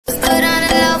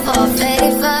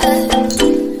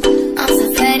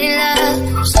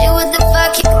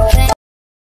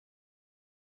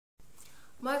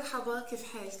مرحبا، كيف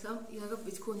حالكم؟ يا رب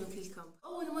تكونوا كلكم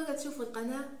أول مرة تشوفوا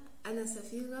القناة. أنا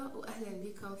سفيرة وأهلا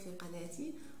بكم في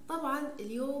قناتي. طبعا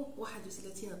اليوم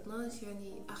 31/12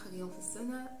 يعني آخر يوم في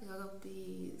السنة. يا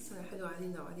ربي سنة حلوة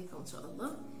علينا وعليكم إن شاء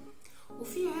الله.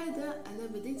 وفي عادة أنا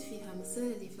بديت فيها من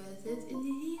السنة اللي فاتت، اللي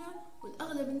هي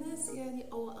والأغلب الناس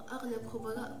يعني أو أغلب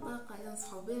خبراء الطاقة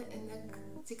ينصحوا بها إنك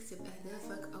تكتب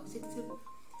أهدافك أو تكتب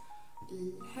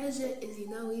الحاجة اللي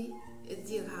ناوي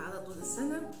تديرها على طول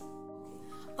السنة.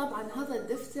 طبعا هذا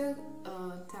الدفتر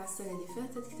بتاع السنة اللي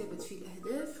فاتت كتبت فيه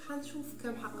الأهداف. حنشوف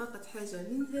كم حققت حاجة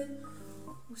منها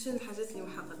وشنو الحاجات اللي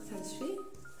محققتهاش فيه.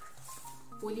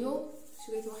 واليوم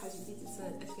شريت واحد جديد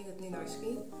لسنة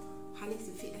 2022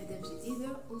 وحنكتب فيه أهداف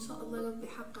جديدة، وإن شاء الله ربي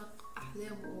يحقق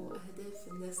أحلام وأهداف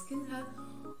الناس كلها،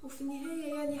 وفي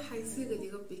النهاية يعني حيصير اللي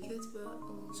ربي كاتبه،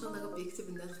 وإن شاء الله ربي يكتب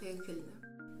لنا الخير كلنا.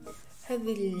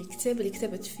 هذا الكتاب اللي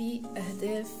كتبت فيه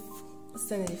أهداف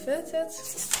السنة اللي فاتت.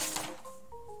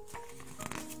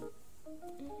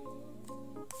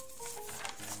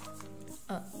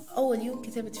 أول يوم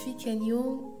كتبت فيه كان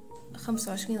يوم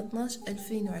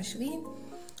 25/12/2020،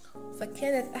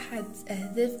 فكانت أحد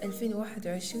أهداف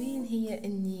 2021 هي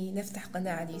إني نفتح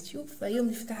قناة على اليوتيوب. فيوم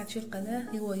اللي فتحت فيه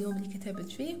القناة هو يوم اللي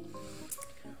كتبت فيه.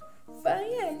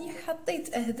 فيعني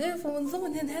حطيت أهداف، ومن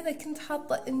ضمنهن هذا كنت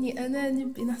حاطة إني أنا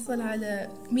نبي نحصل على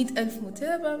 100,000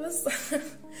 متابع بس.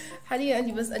 حاليا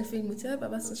عندي بس 2000 متابع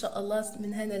بس، إن شاء الله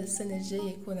من هنا للسنة الجاية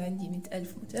يكون عندي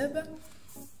 100,000 متابع.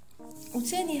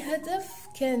 وتاني هدف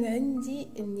كان عندي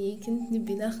إني كنت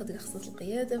نبي ناخذ رخصة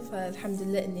القيادة، فالحمد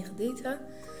لله إني خديتها.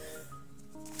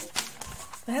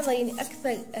 فهذا يعني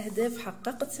أكثر أهداف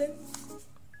حققتها.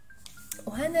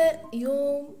 وهنا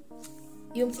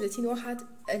يوم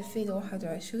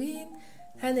 30/1/2021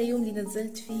 هذا يوم اللي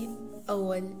نزلت فيه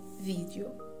أول فيديو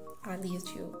على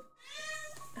اليوتيوب.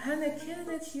 هنا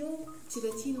كانت يوم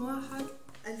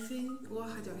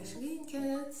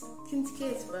 30/1/2021 كنت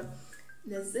كاتبة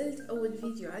نزلت أول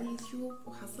فيديو على اليوتيوب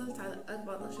وحصلت على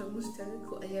 14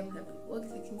 مشترك، وأيامها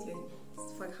وقتها كنت يعني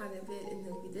فرحانة بها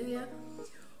لأنها البداية.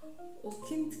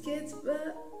 وكنت كاتبة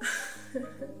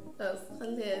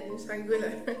خليها مش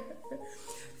هنقولها.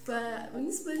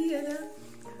 فبالنسبة لي أنا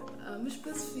مش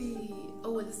بس في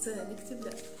أول السنة نكتب،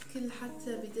 لا،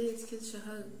 حتى بداية كل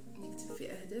شهر نكتب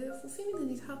في أهداف، وفي منهن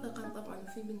يتحققن طبعا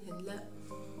وفي منهن لا.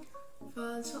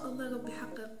 فإن شاء الله ربي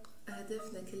يحقق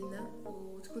أهدافنا كلنا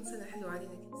وتكون سنة حلوة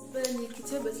علينا. بالنسبة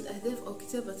لكتابة الأهداف أو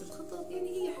كتابة الخطط يعني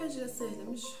هي حاجة سهلة،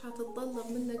 مش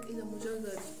حتتطلب منك إلا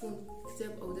مجرد تكون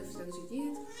كتاب أو دفتر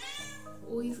جديد،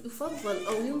 ويفضل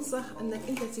أو ينصح أنك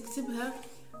أنت تكتبها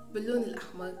باللون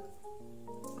الأحمر.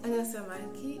 أنا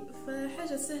سامعاكي،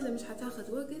 فحاجة سهلة مش حتاخد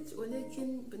وقت.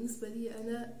 ولكن بالنسبة لي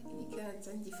أنا يعني كانت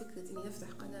عندي فكرة إني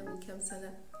أفتح قناة من كم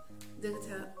سنة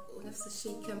درتها، ونفس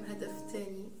الشيء كم هدف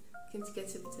تاني كنت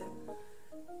كاتبته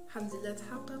الحمد لله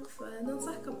تحقق.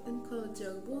 فننصحكم انكم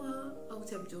تجربوها او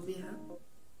تبدوا بها.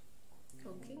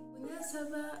 اوكي،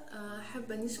 بالمناسبة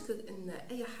حابة نشكر ان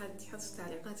اي حد يحط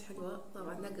تعليقات حلوة.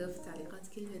 طبعا نقرا في التعليقات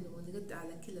كلهن ونرد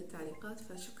على كل التعليقات،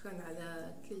 فشكرا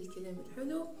على كل كلام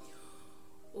الحلو.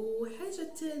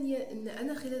 وحاجة تانية ان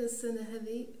انا خلال السنة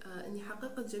هذه اني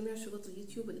حققت جميع شروط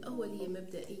اليوتيوب الاولية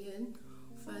مبدئيا،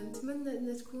 فنتمنى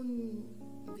انها تكون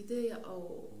بداية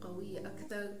أو قوية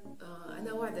أكثر.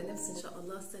 أنا واعدة نفسي إن شاء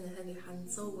الله السنة هذه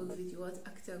حنصور فيديوهات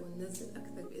أكثر وننزل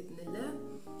أكثر بإذن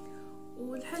الله.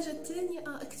 والحاجة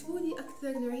الثانية اكتبوا لي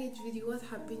أكثر نوعية فيديوهات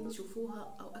حابين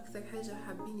تشوفوها، أو أكثر حاجة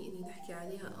حابين إني نحكي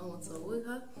عليها أو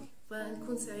نصورها،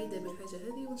 فنكون سعيدة بالحاجة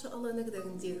هذه وإن شاء الله نقدر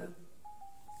نديرها.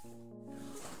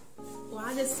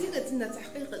 وعلى سيرة إن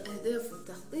تحقيق الأهداف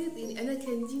والتخطيط، يعني أنا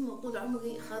كان ديما طول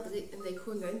عمري خاطري إنه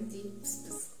يكون عندي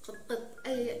بس خطط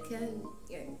أي كان،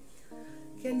 يعني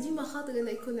كان ديما خاطري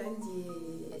إنه يكون عندي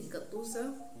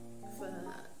قطوسة.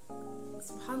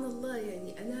 فسبحان الله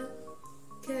يعني أنا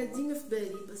كانت ديما في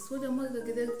بالي، بس ولا مرة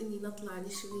قدرت إني نطلع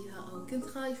نشريها أو كنت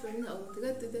خايفة منها أو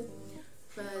مترددة.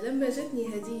 فلما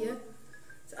جتني هدية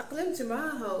تأقلمت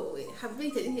معاها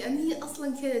وحبيتها، لأني هي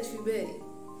أصلا كانت في بالي،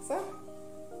 صح؟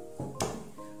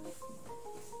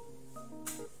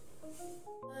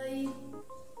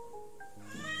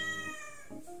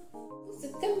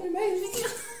 كمل معي الفيديو.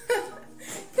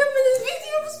 كمل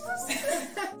الفيديو بس.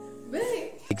 باي.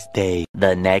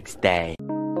 The next day.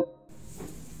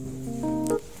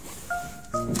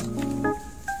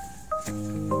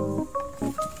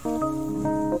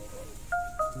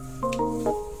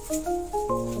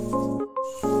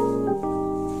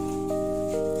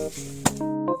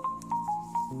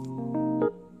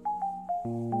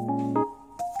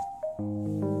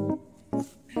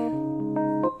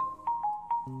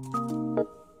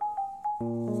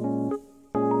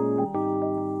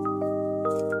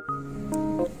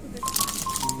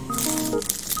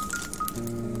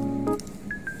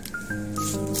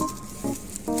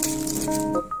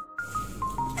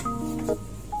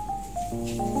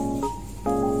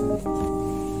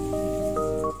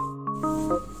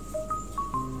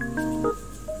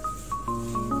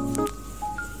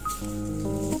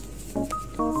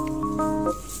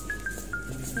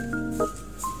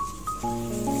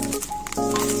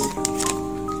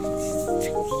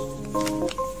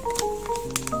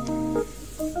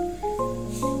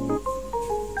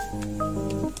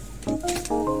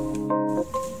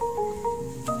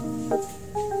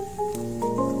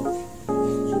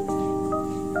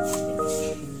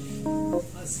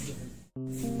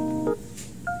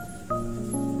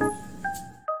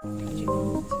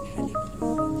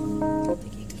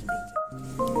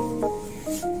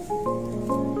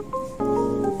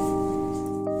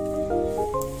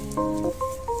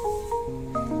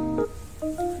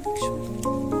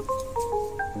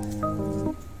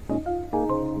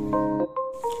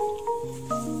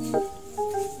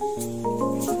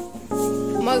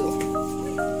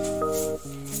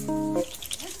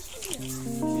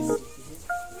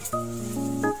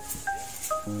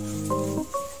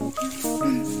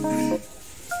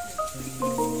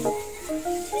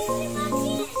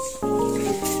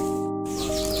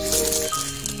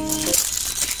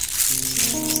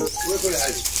 وكل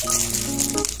حاجة.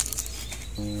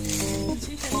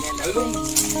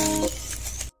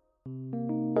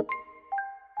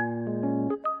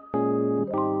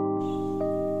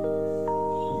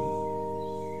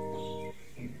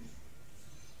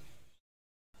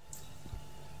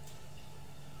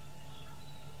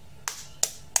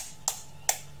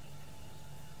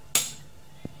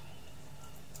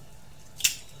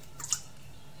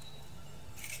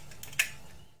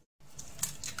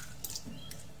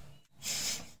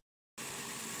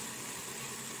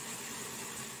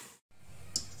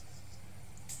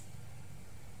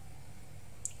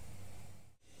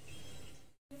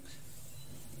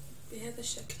 بهذا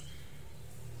الشكل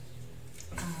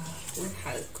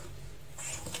ونحركه.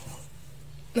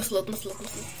 نخلط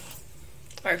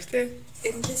عرفتي؟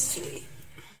 النسوي